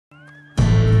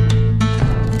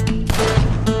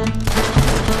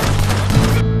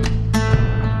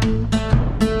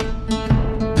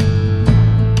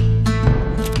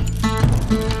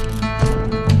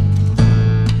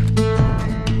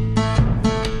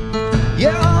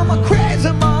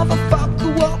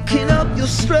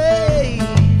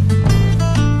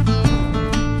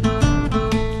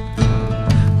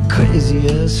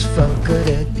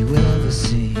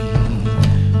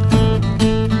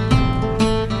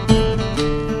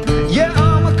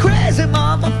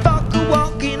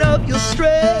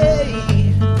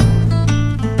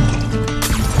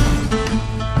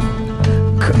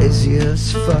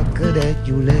craziest fucker that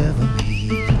you'll ever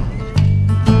meet.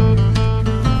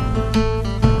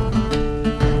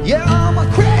 Yeah, I'm a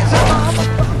crazy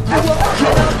motherfucker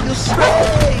walking up your street.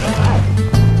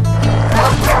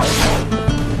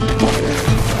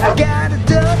 I got a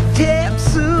duct-tape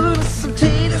suit and some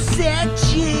tater-sack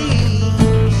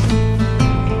jeans.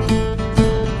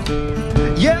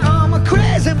 Yeah, I'm a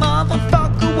crazy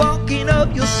motherfucker walking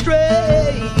up your street.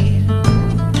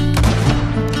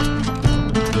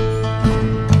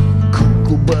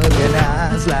 Cuckoo bugging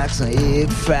eyes like some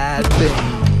egg-fried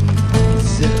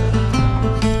beans.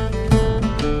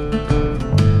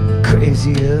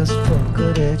 Craziest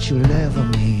fucker that you'll ever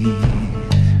meet.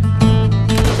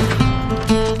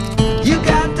 You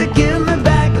got to give me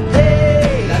back the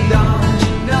pay. Now don't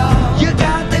you know? You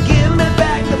got to give me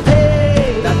back the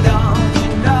pay. Now don't you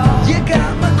know? You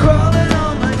got me crawling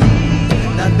on my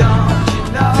knees. Now don't you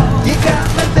know? You got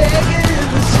me begging in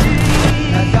the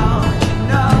street. Now don't you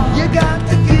know? You got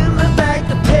to give me back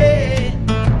the pay.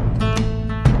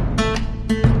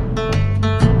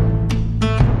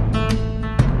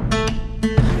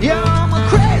 Yeah, I'm a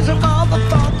crazy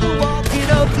motherfucker walking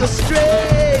up the street.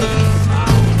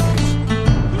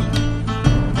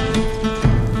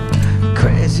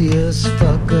 Craziest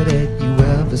fucker that you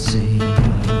ever seen.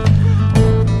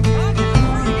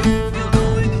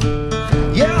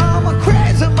 Yeah, I'm a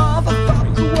crazy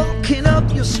motherfucker walking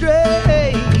up your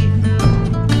street.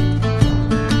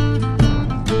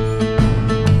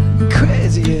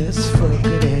 Craziest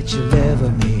fucker that you'll ever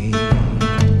meet.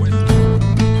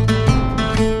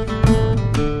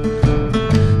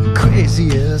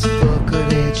 Craziest fucker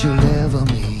that you'll ever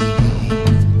meet.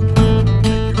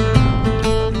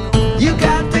 You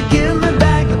got to give me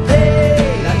back the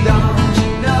pay. Now don't you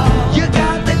know? You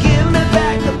got to give me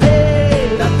back the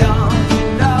pay. Now don't you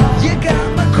know? You got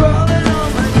me crawling on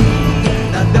my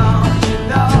knees. Now don't you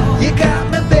know? You got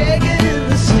me begging in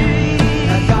the street.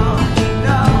 Now don't you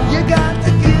know? You got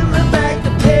to give me back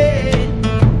the pay.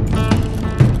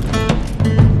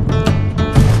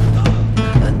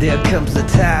 And there comes the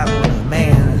time when a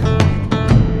man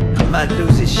might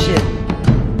lose his shit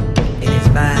in his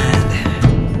mind,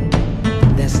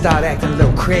 then start acting a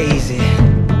little crazy.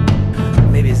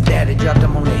 Maybe his daddy dropped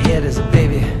him on the head as a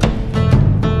baby.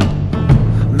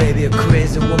 Maybe a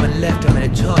crazy woman left him and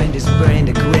it joined his brain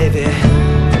to gravy.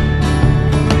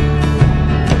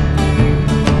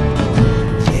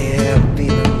 Yeah,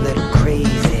 feeling a little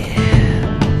crazy,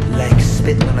 like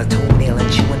spitting on a toenail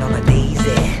and chewing on a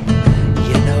daisy.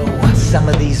 You know, some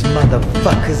of these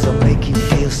motherfuckers will make you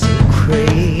feel so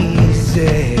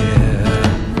crazy.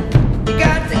 You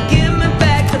got to give me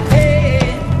back the pay.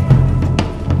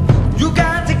 You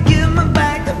got to give me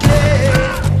back the pay.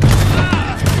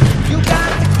 You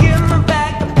got to give me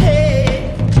back the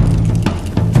pay.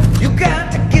 You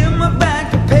got to give me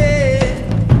back the pay.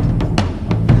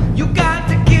 You got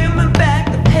to give me back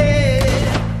the pay.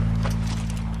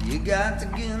 You got to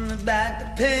give me back the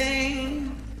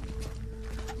pain.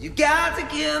 You got to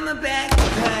give me back the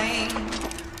pain.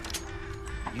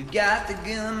 You got to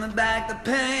give me back the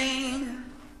pain.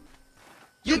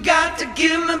 You got to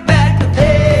give me back the pain.